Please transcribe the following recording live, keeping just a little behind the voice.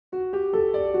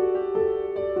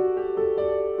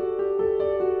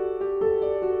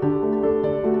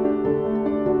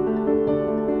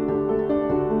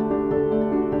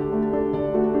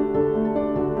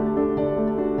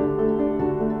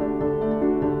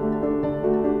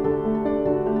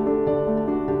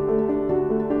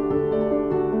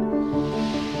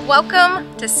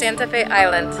Welcome to Santa Fe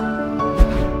Island.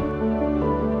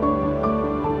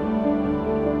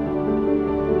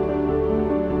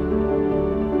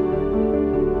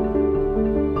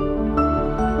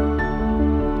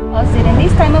 In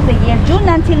this time of the year, June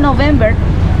until November,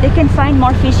 they can find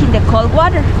more fish in the cold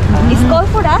water. It's cold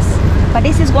for us, but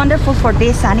this is wonderful for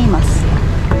these animals.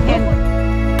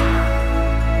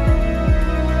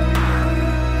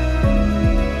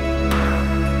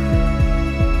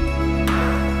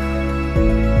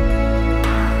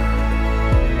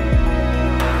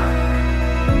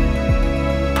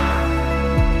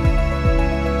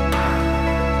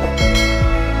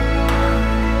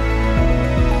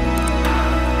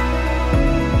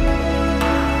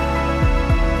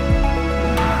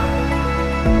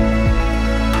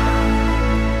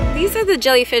 The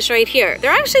jellyfish right here.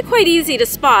 They're actually quite easy to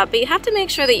spot, but you have to make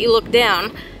sure that you look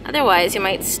down. Otherwise, you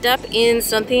might step in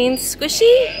something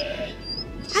squishy.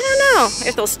 I don't know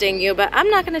if they'll sting you, but I'm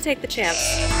not going to take the chance.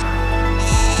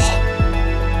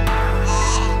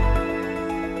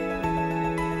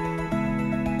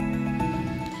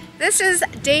 This is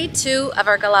day 2 of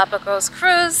our Galapagos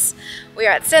cruise. We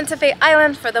are at Santa Fe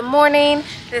Island for the morning.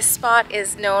 This spot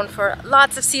is known for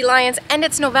lots of sea lions, and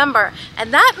it's November.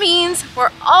 And that means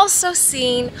we're also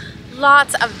seeing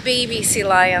lots of baby sea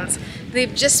lions.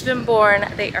 They've just been born.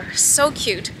 They are so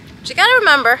cute. But you gotta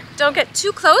remember, don't get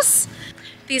too close.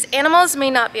 These animals may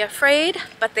not be afraid,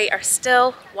 but they are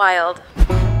still wild.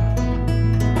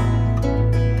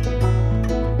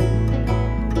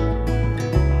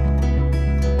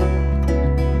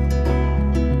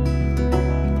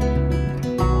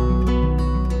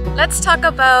 Let's talk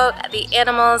about the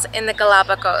animals in the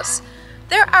Galapagos.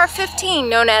 There are 15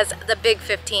 known as the Big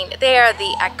 15. They are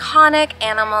the iconic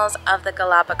animals of the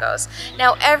Galapagos.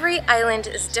 Now every island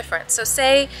is different. So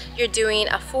say you're doing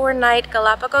a 4-night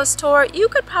Galapagos tour, you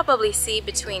could probably see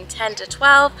between 10 to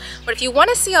 12. But if you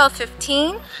want to see all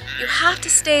 15, you have to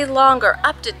stay longer,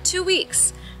 up to 2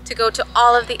 weeks, to go to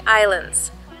all of the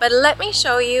islands. But let me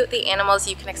show you the animals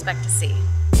you can expect to see.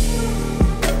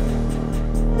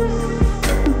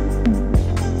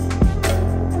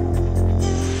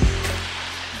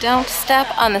 Don't step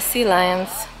on the sea lions.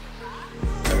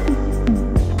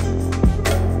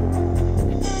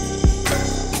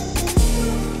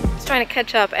 I was trying to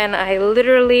catch up and I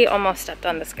literally almost stepped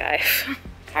on this guy.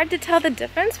 Hard to tell the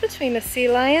difference between the sea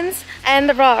lions and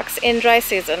the rocks in dry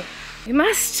season. We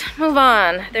must move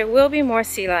on. There will be more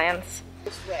sea lions.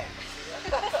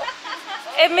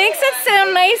 It makes it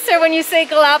sound nicer when you say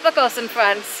Galapagos in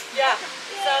front. Yeah,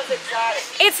 it sounds exotic.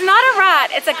 It's not a rat,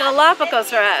 it's a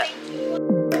Galapagos rat.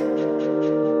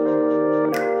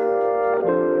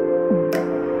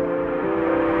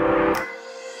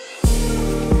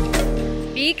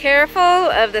 Be careful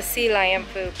of the sea lion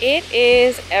poop. It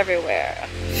is everywhere.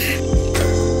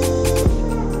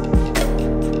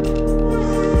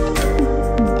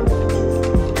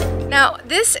 Now,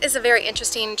 this is a very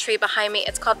interesting tree behind me.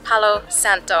 It's called Palo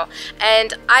Santo,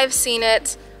 and I've seen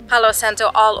it, Palo Santo,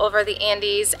 all over the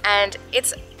Andes, and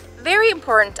it's very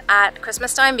important at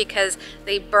Christmas time because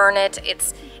they burn it. It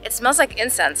smells like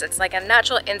incense. It's like a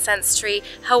natural incense tree.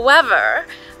 However,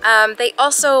 they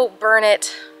also burn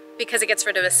it because it gets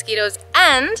rid of mosquitoes,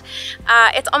 and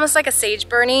it's almost like a sage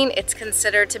burning. It's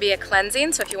considered to be a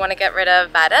cleansing, so if you want to get rid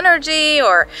of bad energy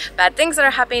or bad things that are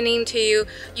happening to you,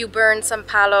 you burn some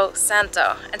Palo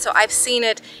Santo. And so I've seen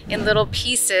it in little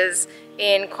pieces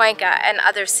in Cuenca and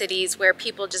other cities where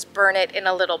people just burn it in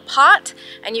a little pot,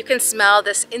 and you can smell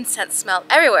this incense smell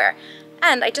everywhere.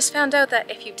 And I just found out that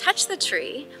if you touch the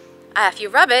tree, if you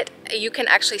rub it, you can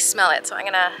actually smell it. So I'm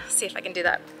gonna see if I can do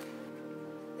that.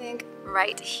 I think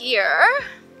right here,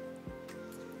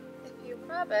 if you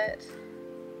rub it,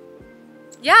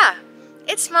 yeah,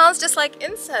 it smells just like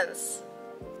incense.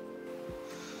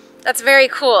 That's very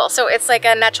cool. So it's like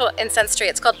a natural incense tree.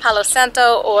 It's called Palo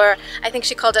Santo, or I think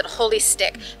she called it holy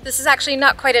stick. This is actually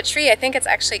not quite a tree. I think it's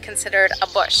actually considered a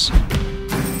bush.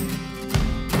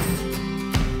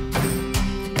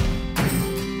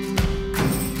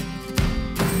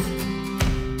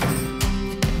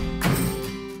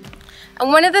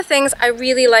 And one of the things I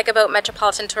really like about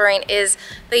Metropolitan Touring is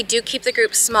they do keep the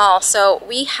group small. So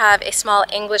we have a small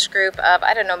English group of,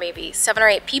 I don't know, maybe 7 or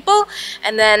 8 people,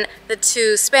 and then the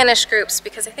 2 Spanish groups,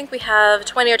 because I think we have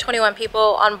 20 or 21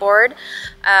 people on board.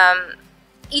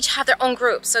 each have their own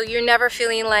group, so you're never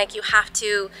feeling like you have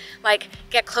to like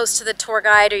get close to the tour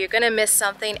guide or you're gonna miss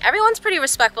something. Everyone's pretty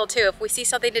respectful too. If we see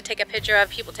something to take a picture of,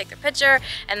 people take their picture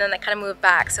and then they kind of move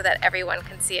back so that everyone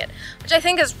can see it, which I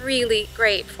think is really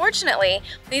great. Fortunately,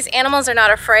 these animals are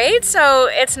not afraid, so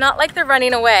it's not like they're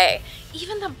running away.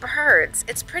 Even the birds,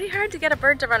 it's pretty hard to get a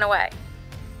bird to run away.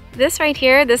 This right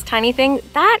here, this tiny thing,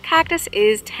 that cactus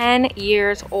is 10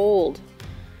 years old.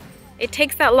 It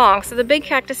takes that long. So the big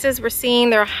cactuses we're seeing,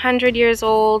 they're 100 years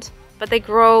old, but they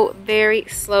grow very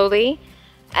slowly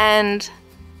and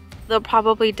they'll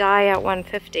probably die at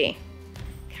 150.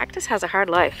 Cactus has a hard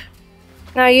life.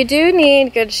 Now you do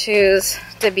need good shoes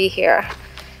to be here.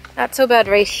 Not so bad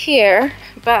right here,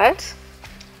 but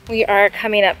we are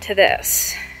coming up to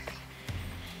this.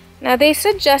 Now they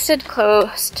suggested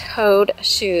closed-toed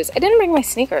shoes. I didn't bring my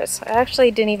sneakers. I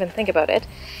actually didn't even think about it,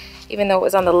 even though it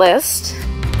was on the list.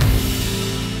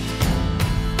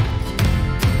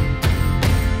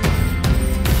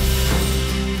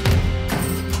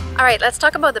 All right, let's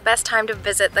talk about the best time to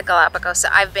visit the Galapagos. So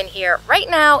I've been here right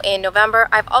now in November.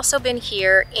 I've also been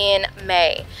here in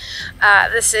May.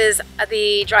 This is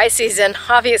the dry season,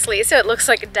 obviously, so it looks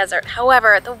like a desert.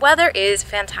 However, the weather is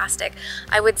fantastic.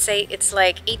 I would say it's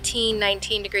like 18,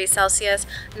 19 degrees Celsius.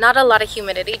 Not a lot of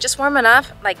humidity, just warm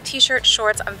enough, like t-shirt,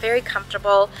 shorts. I'm very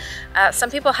comfortable.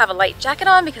 Some people have a light jacket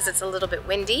on because it's a little bit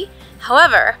windy.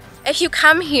 However, if you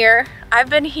come here, I've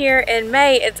been here in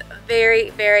May, it's very,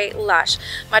 very lush,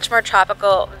 much more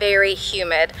tropical, very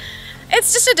humid.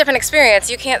 It's just a different experience.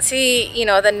 You can't see, you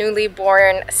know, the newly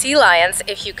born sea lions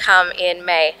if you come in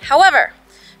May. However,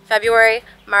 February,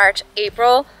 March,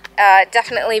 April,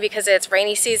 definitely because it's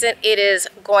rainy season, it is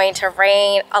going to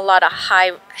rain, a lot of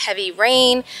heavy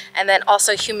rain, and then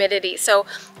also humidity. So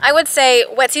I would say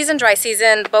wet season, dry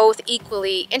season, both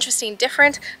equally interesting,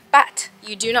 different, but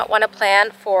you do not want to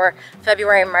plan for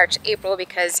February, March, April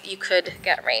because you could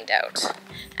get rained out.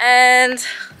 And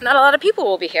not a lot of people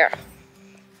will be here.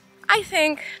 I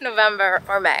think November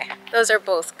or May. Those are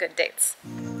both good dates.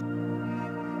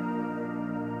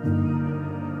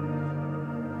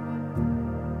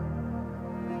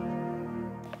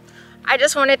 I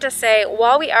just wanted to say,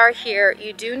 while we are here,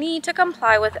 you do need to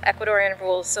comply with Ecuadorian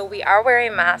rules. So we are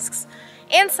wearing masks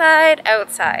inside,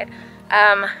 outside.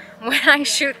 When I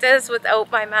shoot this without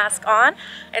my mask on,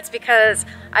 it's because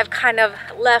I've kind of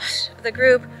left the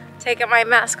group, taken my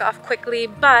mask off quickly,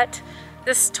 but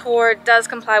this tour does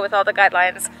comply with all the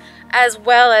guidelines, as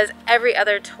well as every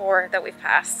other tour that we've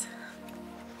passed.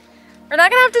 We're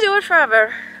not gonna have to do it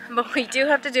forever, but we do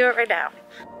have to do it right now.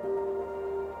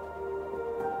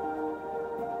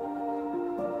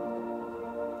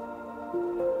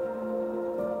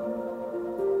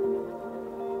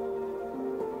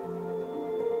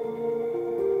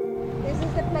 This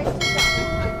is the place to go.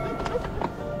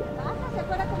 Baja, ¿se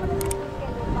acuerda cómo le decimos que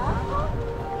le bajo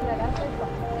y le agarro el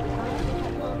bajo?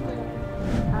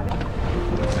 A ver.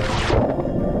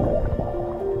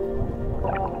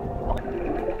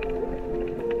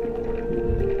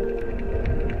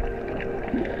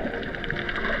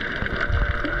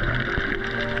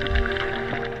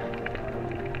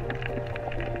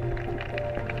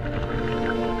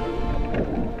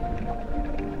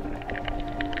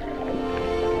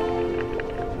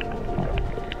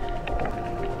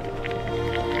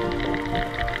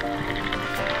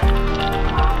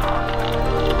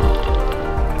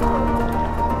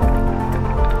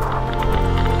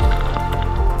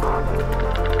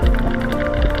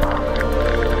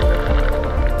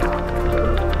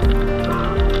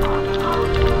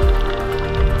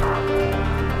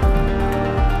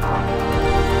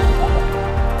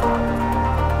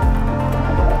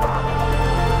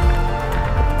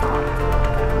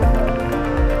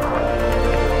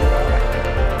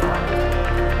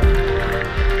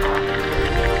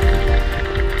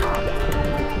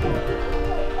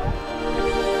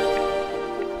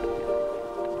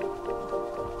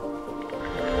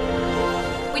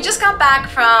 We just got back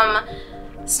from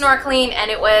snorkeling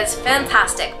and it was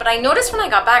fantastic, but I noticed when I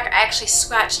got back I actually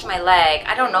scratched my leg,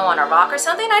 I don't know, on a rock or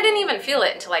something. I didn't even feel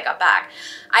it until I got back.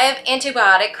 I have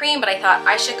antibiotic cream, but I thought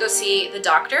I should go see the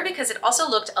doctor because it also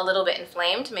looked a little bit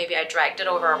inflamed. Maybe I dragged it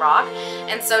over a rock.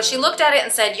 And so she looked at it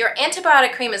and said, your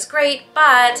antibiotic cream is great,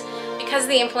 but because of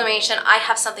the inflammation, I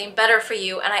have something better for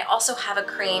you, and I also have a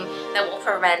cream that will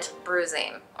prevent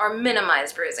bruising or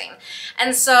minimize bruising.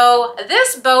 And so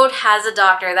this boat has a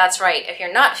doctor, that's right. If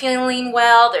you're not feeling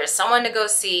well, there's someone to go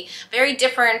see. Very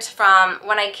different from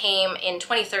when I came in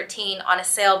 2013 on a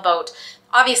sailboat.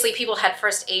 Obviously, people had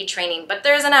first aid training, but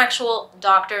there's an actual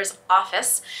doctor's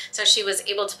office. So she was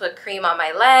able to put cream on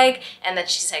my leg, and then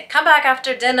she said, come back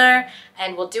after dinner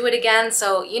and we'll do it again.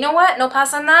 So you know what? No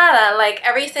pasa nada. Like,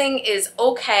 everything is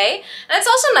okay. And it's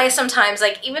also nice sometimes,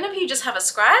 like, even if you just have a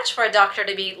scratch, for a doctor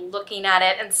to be looking at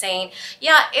it and saying,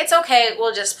 yeah, it's okay.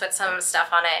 We'll just put some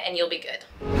stuff on it and you'll be good.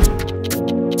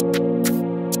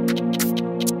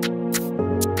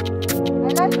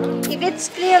 If it's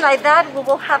clear like that, we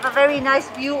will have a very nice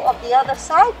view of the other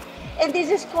side. And this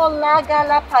is called La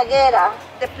Galapagera,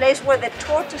 the place where the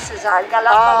tortoises are,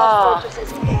 Galapagos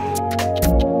tortoises.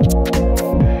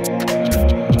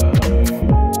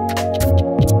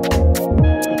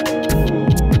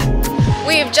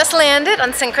 We've just landed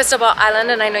on San Cristobal Island,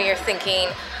 and I know you're thinking,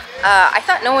 I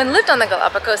thought no one lived on the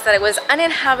Galapagos, that it was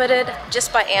uninhabited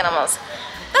just by animals.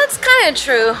 That's kind of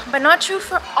true, but not true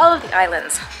for all of the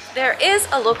islands. There is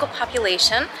a local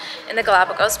population in the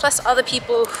Galapagos, plus all the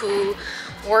people who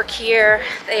work here,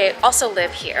 they also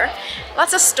live here.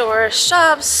 Lots of stores,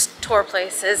 shops, tour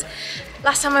places.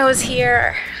 Last time I was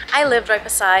here, I lived right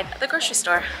beside the grocery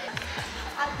store.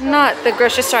 Not the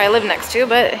grocery store I live next to,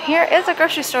 but here is a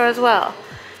grocery store as well.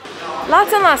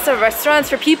 Lots and lots of restaurants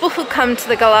for people who come to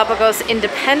the Galapagos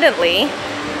independently,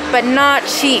 but not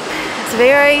cheap. It's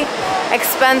very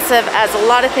expensive, as a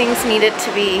lot of things needed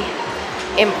to be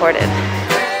imported.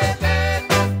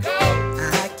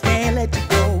 I can't let you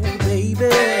go, baby.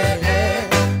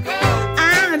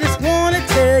 I just want to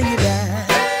tell you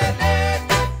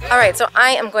that. All right, so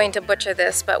I am going to butcher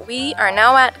this, but we are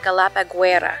now at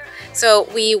Galapaguera. So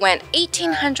we went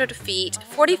 1,800 feet,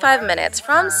 45 minutes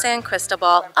from San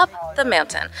Cristobal up the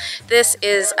mountain. This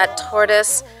is a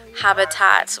tortoise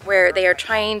habitat where they are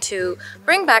trying to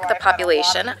bring back the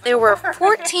population. There were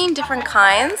 14 different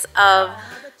kinds of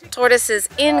tortoises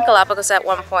in Galapagos at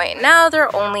one point. Now there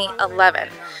are only 11.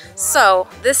 So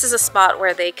this is a spot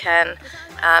where they can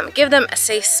give them a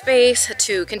safe space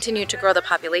to continue to grow the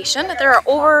population. There are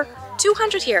over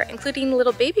 200 here, including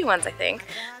little baby ones, I think,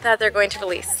 that they're going to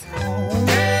release.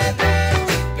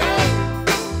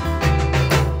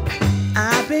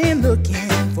 I've been looking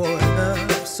for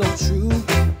love so true.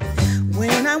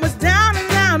 When I was down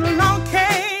and out, along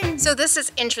came. So this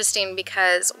is interesting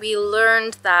because we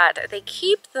learned that they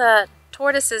keep the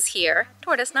tortoises here,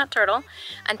 tortoise, not turtle,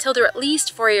 until they're at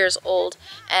least 4 years old,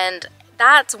 and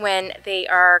that's when they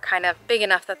are kind of big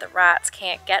enough that the rats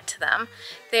can't get to them.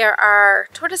 There are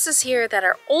tortoises here that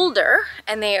are older,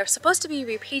 and they are supposed to be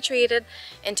repatriated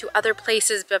into other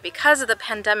places, but because of the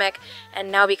pandemic and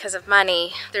now because of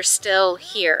money, they're still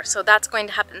here. So that's going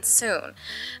to happen soon.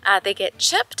 They get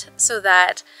chipped so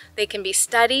that they can be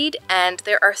studied, and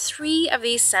there are 3 of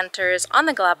these centers on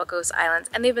the Galapagos Islands,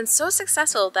 and they've been so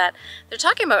successful that they're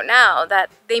talking about now that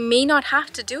they may not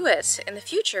have to do it in the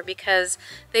future because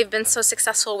they've been so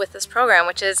successful with this program,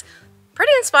 which is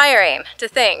pretty inspiring to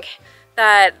think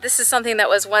that this is something that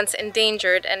was once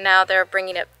endangered and now they're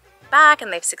bringing it back,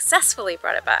 and they've successfully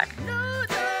brought it back.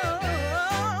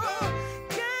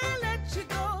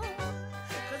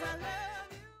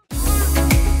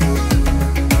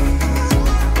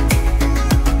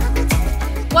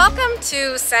 Welcome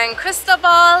to San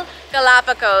Cristobal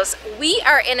Galapagos. We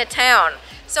are in a town.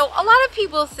 So a lot of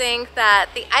people think that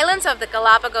the islands of the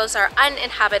Galapagos are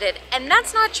uninhabited, and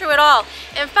that's not true at all.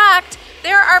 In fact,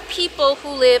 there are people who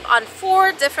live on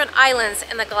 4 different islands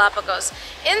in the Galapagos.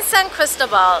 In San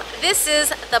Cristobal, this is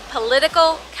the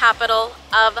political capital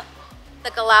of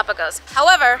the Galapagos.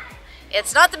 However,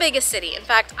 it's not the biggest city. In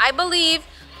fact, I believe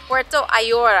Puerto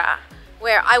Ayora,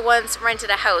 where I once rented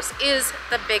a house, is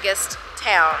the biggest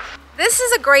town. This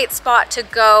is a great spot to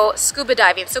go scuba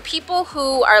diving. So people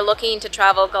who are looking to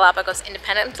travel Galapagos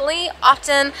independently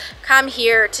often come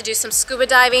here to do some scuba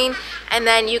diving, and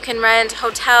then you can rent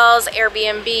hotels,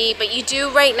 Airbnb, but you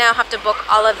do right now have to book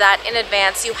all of that in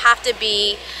advance. You have to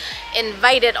be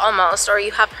invited almost, or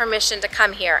you have permission to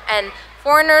come here. And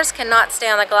foreigners cannot stay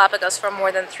on the Galapagos for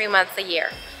more than 3 months a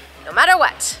year, no matter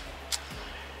what.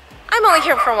 I'm only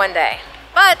here for 1 day,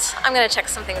 but I'm gonna check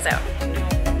some things out.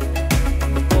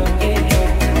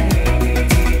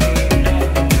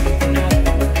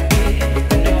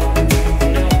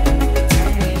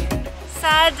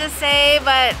 Sad to say,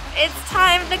 but it's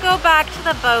time to go back to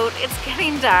the boat. It's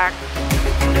getting dark.